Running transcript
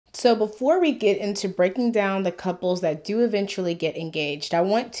So before we get into breaking down the couples that do eventually get engaged, I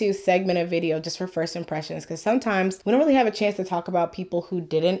want to segment a video just for first impressions, because sometimes we don't really have a chance to talk about people who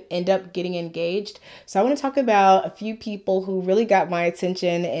didn't end up getting engaged. So I want to talk about a few people who really got my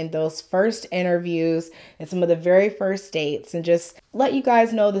attention in those first interviews and some of the very first dates, and just let you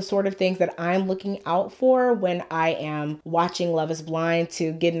guys know the sort of things that I'm looking out for when I am watching Love is Blind,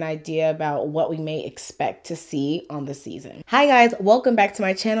 to get an idea about what we may expect to see on the season. Hi guys, welcome back to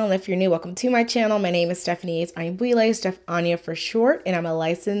my channel. And if you're new, welcome to my channel. My name is Stephanie. Steph Anya for short, and I'm a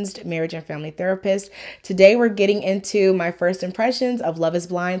licensed marriage and family therapist. Today we're getting into my first impressions of Love is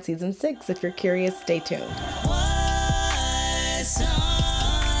Blind season 6. If you're curious, stay tuned. What's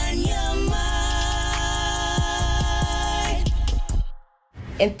on your mind?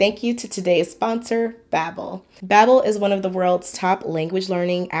 And thank you to today's sponsor, Babbel. Babbel is one of the world's top language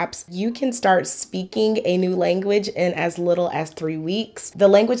learning apps. You can start speaking a new language in as little as 3 weeks. The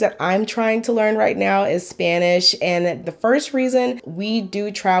language that I'm trying to learn right now is Spanish, and the first reason, we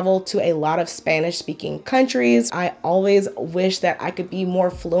do travel to a lot of Spanish-speaking countries. I always wish that I could be more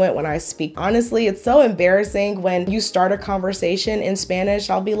fluent when I speak. Honestly, it's so embarrassing when you start a conversation in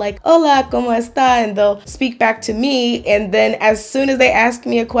Spanish. I'll be like, "Hola, ¿cómo está?" and they'll speak back to me, and then as soon as they ask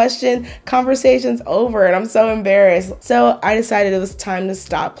me a question, conversation's over, and I'm so embarrassed. So I decided it was time to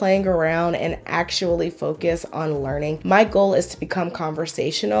stop playing around and actually focus on learning. My goal is to become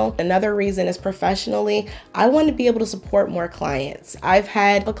conversational. Another reason is professionally, I want to be able to support more clients. I've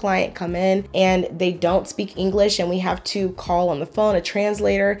had a client come in and they don't speak English, and we have to call on the phone a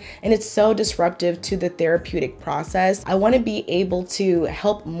translator, and it's so disruptive to the therapeutic process. I want to be able to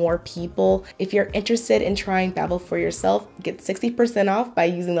help more people. If you're interested in trying Babbel for yourself, get 60% off by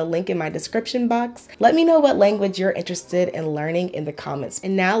using the link in my description box. Let me know what language you're interested in learning in the comments.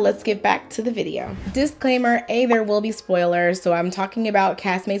 And now let's get back to the video. Disclaimer, there will be spoilers. So I'm talking about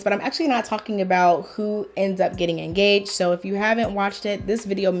castmates, but I'm actually not talking about who ends up getting engaged. So if you haven't watched it, this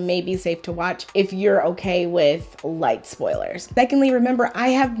video may be safe to watch if you're okay with light spoilers. Secondly, remember, I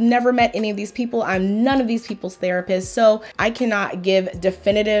have never met any of these people. I'm none of these people's therapist, so I cannot give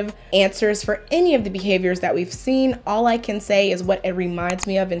definitive answers for any of the behaviors that we've seen. All I can say is what it reminds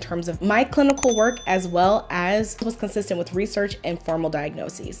me of in terms of my clinical work, as well as was consistent with research and formal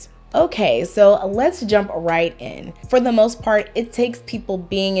diagnoses. Okay, so let's jump right in. For the most part, it takes people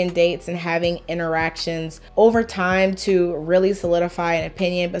being in dates and having interactions over time to really solidify an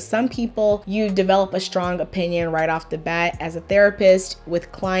opinion, but some people, you develop a strong opinion right off the bat as a therapist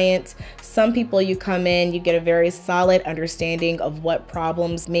with clients. Some people, you come in, you get a very solid understanding of what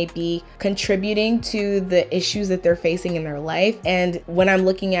problems may be contributing to the issues that they're facing in their life. And when I'm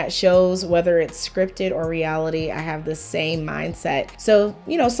looking at shows, whether it's scripted or reality, I have the same mindset. So,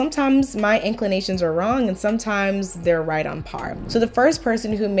 sometimes my inclinations are wrong and sometimes they're right on par. So the first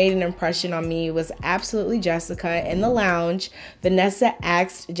person who made an impression on me was absolutely Jessica. In the lounge, Vanessa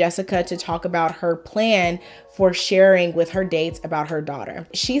asked Jessica to talk about her plan for sharing with her dates about her daughter.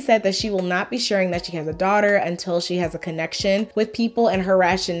 She said that she will not be sharing that she has a daughter until she has a connection with people, and her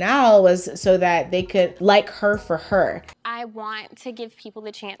rationale was so that they could like her for her. I want to give people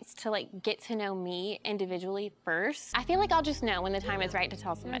the chance to get to know me individually first. I feel like I'll just know when the time is right to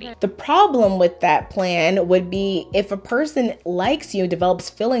tell somebody. The problem with that plan would be if a person likes you, develops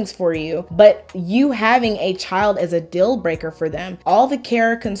feelings for you, but you having a child is a deal breaker for them. All the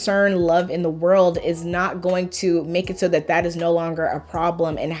care, concern, love in the world is not going to make it so that that is no longer a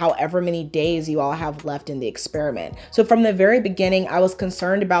problem in however many days you all have left in the experiment. So from the very beginning, I was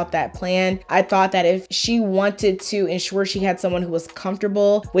concerned about that plan. I thought that if she wanted to ensure she had someone who was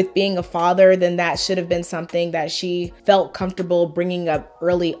comfortable with being a father, then that should have been something that she felt comfortable bringing up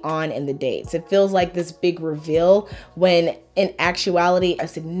early on in the dates. It feels like this big reveal when in actuality, a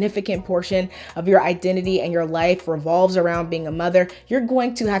significant portion of your identity and your life revolves around being a mother. You're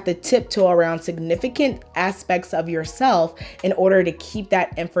going to have to tiptoe around significant aspects of yourself in order to keep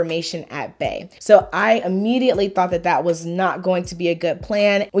that information at bay. So I immediately thought that that was not going to be a good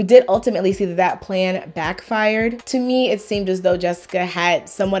plan. We did ultimately see that that plan backfired. To me, it seemed as though Jessica had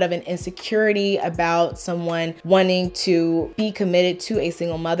somewhat of an insecurity about someone wanting to be committed to a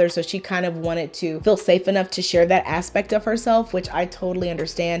single mother. So she kind of wanted to feel safe enough to share that aspect of herself, which I totally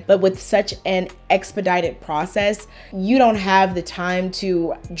understand. But with such an expedited process, you don't have the time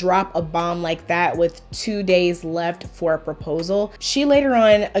to drop a bomb like that with 2 days left for a proposal. She later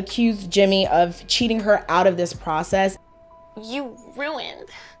on accused Jimmy of cheating her out of this process. You ruined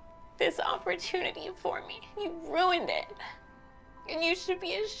this opportunity for me. You ruined it. And you should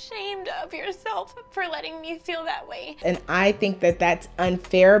be ashamed of yourself for letting me feel that way. And I think that that's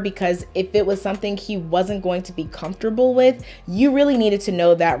unfair, because if it was something he wasn't going to be comfortable with, you really needed to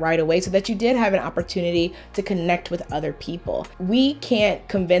know that right away so that you did have an opportunity to connect with other people. We can't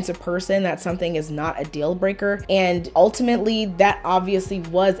convince a person that something is not a deal breaker. And ultimately, that obviously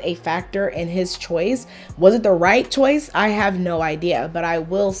was a factor in his choice. Was it the right choice? I have no idea, but I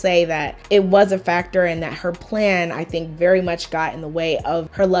will say that it was a factor, and that her plan, I think, very much got in the way of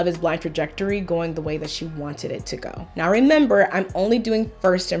her Love is Blind trajectory going the way that she wanted it to go. Now remember, I'm only doing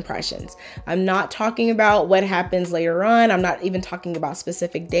first impressions. I'm not talking about what happens later on. I'm not even talking about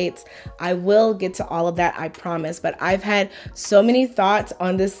specific dates. I will get to all of that, I promise, but I've had so many thoughts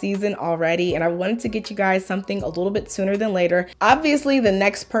on this season already, and I wanted to get you guys something a little bit sooner than later. Obviously, the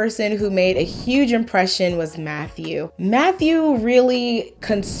next person who made a huge impression was Matthew. Matthew really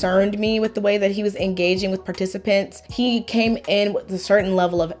concerned me with the way that he was engaging with participants. He came in with a certain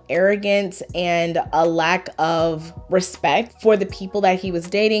level of arrogance and a lack of respect for the people that he was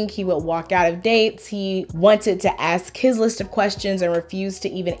dating. He would walk out of dates. He wanted to ask his list of questions and refused to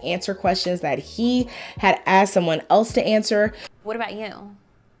even answer questions that he had asked someone else to answer. What about you?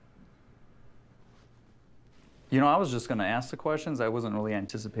 You know, I was just gonna ask the questions. I wasn't really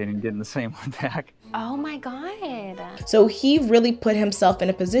anticipating getting the same one back. Oh my God. So he really put himself in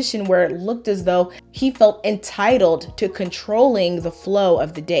a position where it looked as though he felt entitled to controlling the flow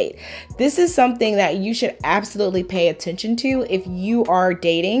of the date. This is something that you should absolutely pay attention to if you are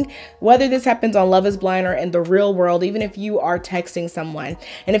dating, whether this happens on Love is Blind or in the real world, even if you are texting someone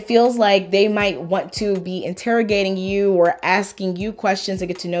and it feels like they might want to be interrogating you or asking you questions to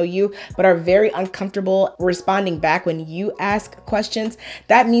get to know you, but are very uncomfortable responding back when you ask questions.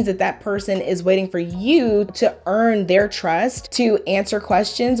 That means that that person is waiting for you to earn their trust to answer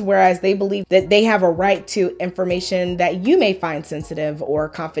questions, whereas they believe that they have a right to information that you may find sensitive or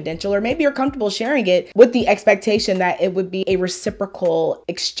confidential, or maybe you're comfortable sharing it with the expectation that it would be a reciprocal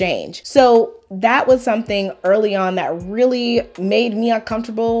exchange. So that was something early on that really made me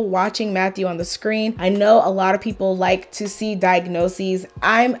uncomfortable watching Matthew on the screen. I know a lot of people like to see diagnoses.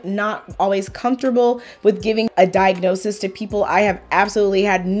 I'm not always comfortable with giving a diagnosis to people I have absolutely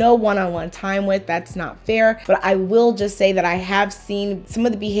had no one-on-one time with. That's not fair. But I will just say that I have seen some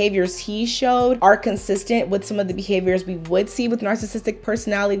of the behaviors he showed are consistent with some of the behaviors we would see with narcissistic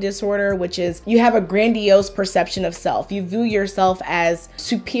personality disorder, which is you have a grandiose perception of self. You view yourself as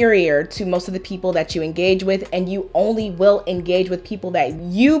superior to most of the people that you engage with, and you only will engage with people that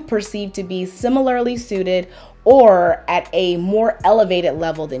you perceive to be similarly suited or at a more elevated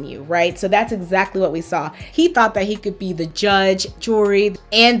level than you, right? So that's exactly what we saw. He thought that he could be the judge, jury,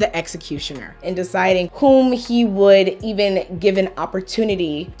 and the executioner in deciding whom he would even give an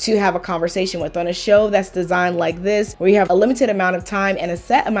opportunity to have a conversation with. On a show that's designed like this, where you have a limited amount of time and a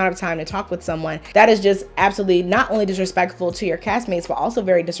set amount of time to talk with someone, that is just absolutely not only disrespectful to your castmates, but also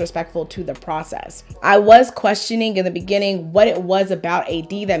very disrespectful to the process. I was questioning in the beginning what it was about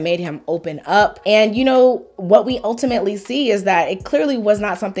AD that made him open up. And you know, what we ultimately see is that it clearly was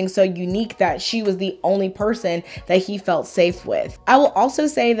not something so unique that she was the only person that he felt safe with. I will also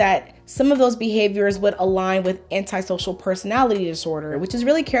say that some of those behaviors would align with antisocial personality disorder, which is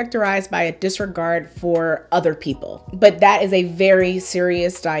really characterized by a disregard for other people. But that is a very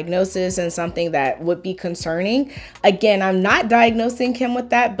serious diagnosis and something that would be concerning. Again, I'm not diagnosing him with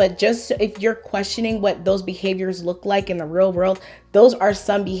that, but just if you're questioning what those behaviors look like in the real world, those are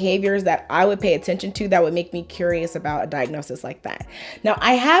some behaviors that I would pay attention to that would make me curious about a diagnosis like that. Now,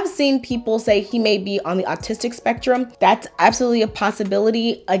 I have seen people say he may be on the autistic spectrum. That's absolutely a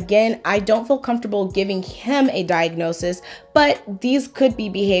possibility. Again, I don't feel comfortable giving him a diagnosis, but these could be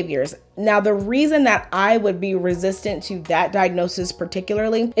behaviors. Now, the reason that I would be resistant to that diagnosis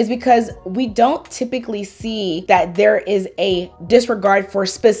particularly is because we don't typically see that there is a disregard for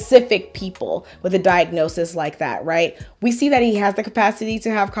specific people with a diagnosis like that, right? We see that he has the capacity to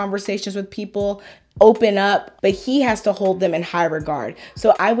have conversations with people, open up, but he has to hold them in high regard.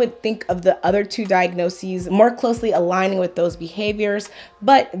 So I would think of the other two diagnoses more closely aligning with those behaviors,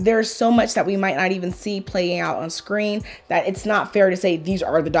 but there's so much that we might not even see playing out on screen that it's not fair to say these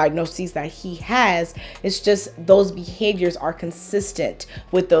are the diagnoses that he has. It's just those behaviors are consistent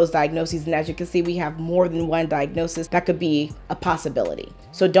with those diagnoses. And as you can see, we have more than one diagnosis that could be a possibility.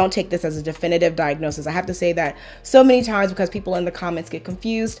 So don't take this as a definitive diagnosis. I have to say that so many times because people in the comments get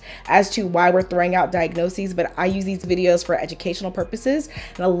confused as to why we're throwing out out diagnoses, but I use these videos for educational purposes.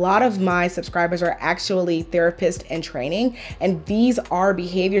 And a lot of my subscribers are actually therapists in training. And these are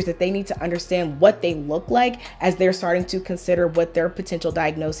behaviors that they need to understand what they look like as they're starting to consider what their potential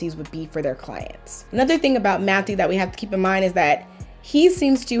diagnoses would be for their clients. Another thing about Matthew that we have to keep in mind is that he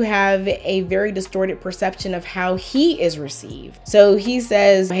seems to have a very distorted perception of how he is received. So he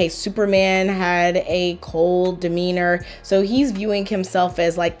says, hey, Superman had a cold demeanor. So he's viewing himself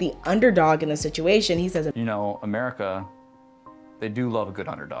as like the underdog in the situation. He says, you know, America, they do love a good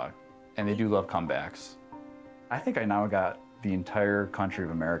underdog and they do love comebacks. I think I now got the entire country of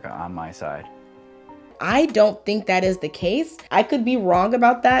America on my side. I don't think that is the case. I could be wrong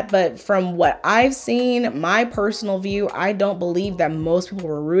about that, but from what I've seen, my personal view, I don't believe that most people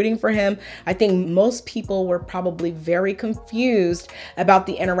were rooting for him. I think most people were probably very confused about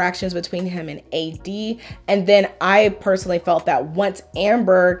the interactions between him and AD. And then I personally felt that once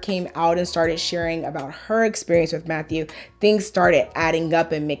Amber came out and started sharing about her experience with Matthew, things started adding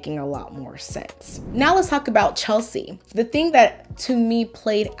up and making a lot more sense. Now let's talk about Chelsea. The thing that to me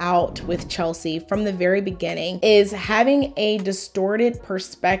played out with Chelsea from the very beginning is having a distorted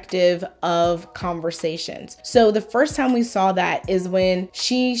perspective of conversations. So the first time we saw that is when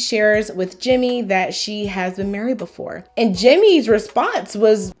she shares with Jimmy that she has been married before. And Jimmy's response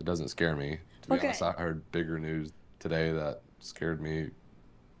was, it doesn't scare me. To be honest, I heard bigger news today that scared me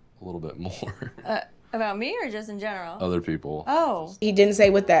a little bit more. About me or just in general? Other people. Oh. He didn't say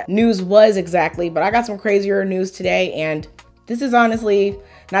what that news was exactly, but I got some crazier news today, and this is honestly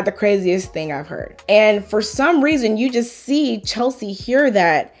not the craziest thing I've heard. And for some reason, you just see Chelsea hear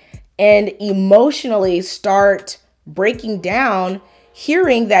that and emotionally start breaking down,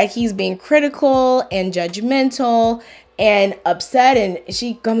 hearing that he's being critical and judgmental and upset, and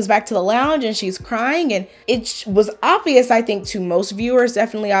she comes back to the lounge and she's crying. And it was obvious, I think, to most viewers,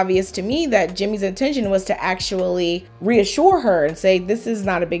 definitely obvious to me, that Jimmy's intention was to actually reassure her and say, this is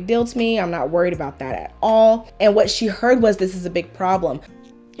not a big deal to me. I'm not worried about that at all. And what she heard was, this is a big problem.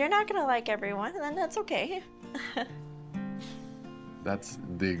 You're not gonna like everyone, and that's okay. That's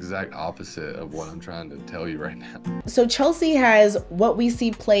the exact opposite of what I'm trying to tell you right now. So Chelsea has what we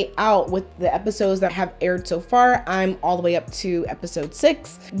see play out with the episodes that have aired so far. I'm all the way up to episode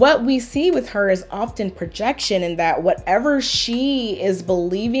 6. What we see with her is often projection, in that whatever she is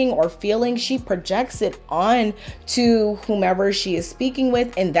believing or feeling, she projects it on to whomever she is speaking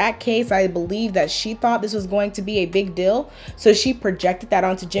with. In that case, I believe that she thought this was going to be a big deal. So she projected that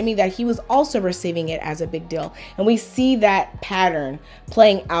onto Jimmy, that he was also receiving it as a big deal. And we see that pattern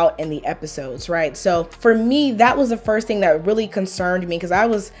playing out in the episodes, right? So for me, that was the first thing that really concerned me, because I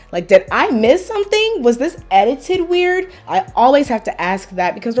was like, did I miss something? Was this edited weird? I always have to ask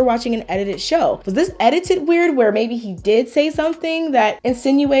that because we're watching an edited show. Was this edited weird, where maybe he did say something that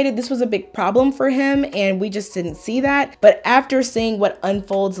insinuated this was a big problem for him and we just didn't see that? But after seeing what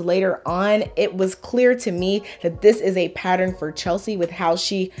unfolds later on, it was clear to me that this is a pattern for Chelsea with how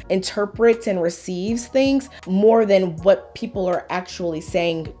she interprets and receives things more than what people are actually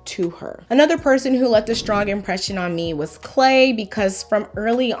saying to her. Another person who left a strong impression on me was Clay, because from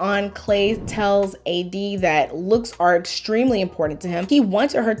early on, Clay tells AD that looks are extremely important to him. He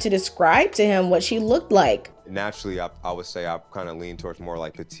wanted her to describe to him what she looked like. Naturally, I would say I kind of lean towards more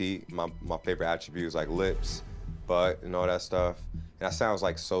like petite. My favorite attributes like lips, butt, and all that stuff. And that sounds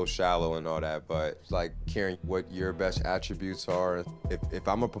like so shallow and all that, but it's like caring what your best attributes are. If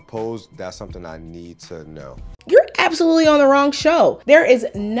I'm gonna propose, that's something I need to know. You're absolutely on the wrong show. There is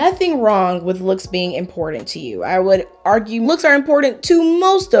nothing wrong with looks being important to you. I would argue looks are important to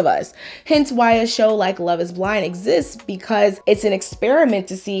most of us. Hence why a show like Love is Blind exists, because it's an experiment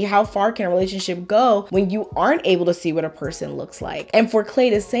to see how far can a relationship go when you aren't able to see what a person looks like. And for Clay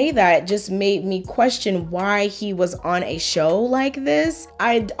to say that just made me question why he was on a show like this.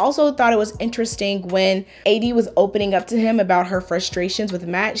 I also thought it was interesting when AD was opening up to him about her frustrations with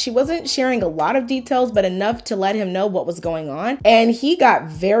Matt. She wasn't sharing a lot of details, but enough to let him know what was going on. And he got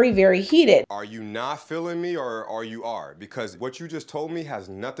very, very heated. Are you not feeling me, or you are? Because what you just told me has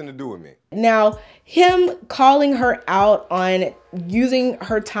nothing to do with me. Now, him calling her out on using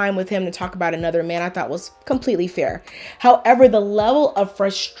her time with him to talk about another man, I thought was completely fair. However, the level of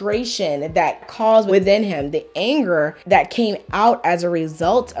frustration that caused within him, the anger that came out as a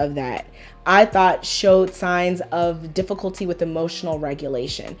result of that, I thought showed signs of difficulty with emotional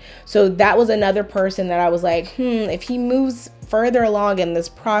regulation. So that was another person that I was like, if he moves further along in this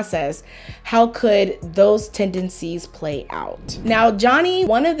process, how could those tendencies play out? Now, Johnny,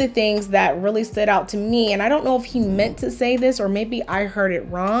 one of the things that really stood out to me, and I don't know if he meant to say this or maybe I heard it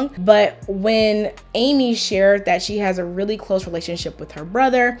wrong, but when Amy shared that she has a really close relationship with her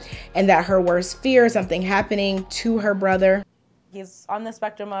brother and that her worst fear is something happening to her brother. He's on the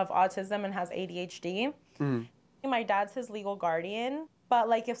spectrum of autism and has ADHD. My dad's his legal guardian. But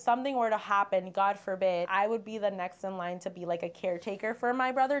like if something were to happen, God forbid, I would be the next in line to be like a caretaker for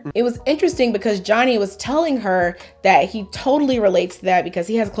my brother. It was interesting because Johnny was telling her that he totally relates to that because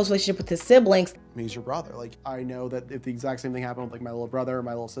he has a close relationship with his siblings. He's your brother. Like, I know that if the exact same thing happened with like my little brother or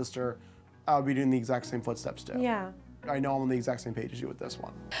my little sister, I would be doing the exact same footsteps too. Yeah. I know I'm on the exact same page as you with this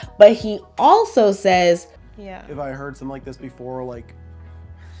one. But he also says, if I heard something like this before, like,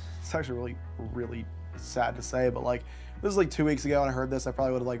 it's actually really, really sad to say, but like, this is like 2 weeks ago and I heard this, I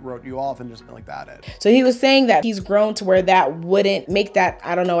probably would have like wrote you off and just been like, that it. So he was saying that he's grown to where that wouldn't make that,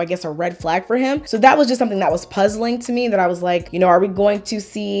 I don't know, I guess a red flag for him. So that was just something that was puzzling to me, that I was like, you know, are we going to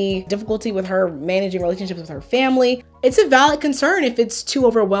see difficulty with her managing relationships with her family? It's a valid concern if it's too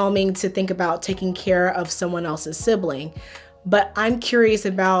overwhelming to think about taking care of someone else's sibling. But I'm curious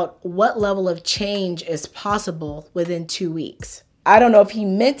about what level of change is possible within 2 weeks. I don't know if he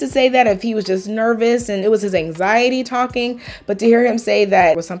meant to say that, if he was just nervous and it was his anxiety talking, but to hear him say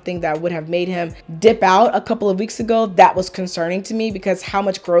that was something that would have made him dip out a couple of weeks ago, that was concerning to me, because how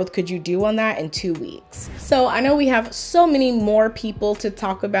much growth could you do on that in 2 weeks? So I know we have so many more people to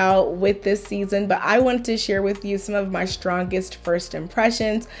talk about with this season, but I wanted to share with you some of my strongest first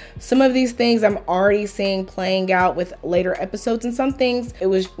impressions. Some of these things I'm already seeing playing out with later episodes, and some things it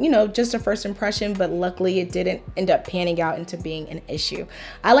was, you know, just a first impression, but luckily it didn't end up panning out into being an issue.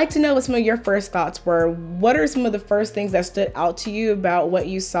 I'd like to know what some of your first thoughts were. What are some of the first things that stood out to you about what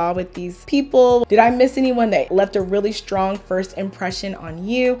you saw with these people? Did I miss anyone that left a really strong first impression on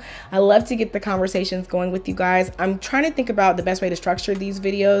you? I love to get the conversations going with you guys. I'm trying to think about the best way to structure these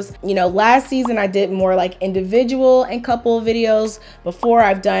videos. You know, last season I did more like individual and couple videos. Before,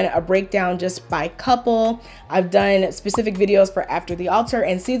 I've done a breakdown just by couple. I've done specific videos for After the Altar,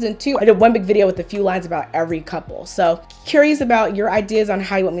 and season 2 I did one big video with a few lines about every couple. So curious about your ideas on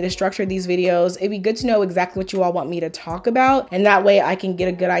how you want me to structure these videos. It'd be good to know exactly what you all want me to talk about, and that way I can get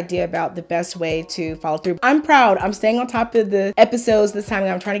a good idea about the best way to follow through. I'm proud. I'm staying on top of the episodes this time,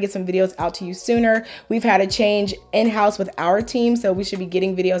 and I'm trying to get some videos out to you sooner. We've had a change in-house with our team, so we should be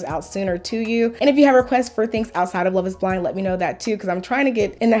getting videos out sooner to you. And if you have requests for things outside of Love is Blind, let me know that too, because I'm trying to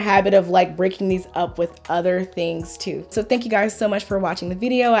get in the habit of like breaking these up with other things too. So thank you guys so much for watching the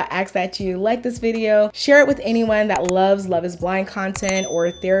video. I ask that you like this video, share it with anyone that loves Love is Blind content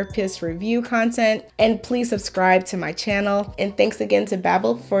or therapist review content, and please subscribe to my channel. And thanks again to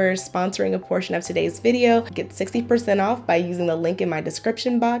Babbel for sponsoring a portion of today's video. Get 60% off by using the link in my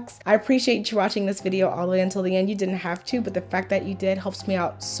description box. I appreciate you watching this video all the way until the end. You didn't have to, but the fact that you did helps me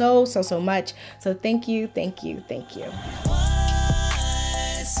out so much. So thank you, thank you, thank you.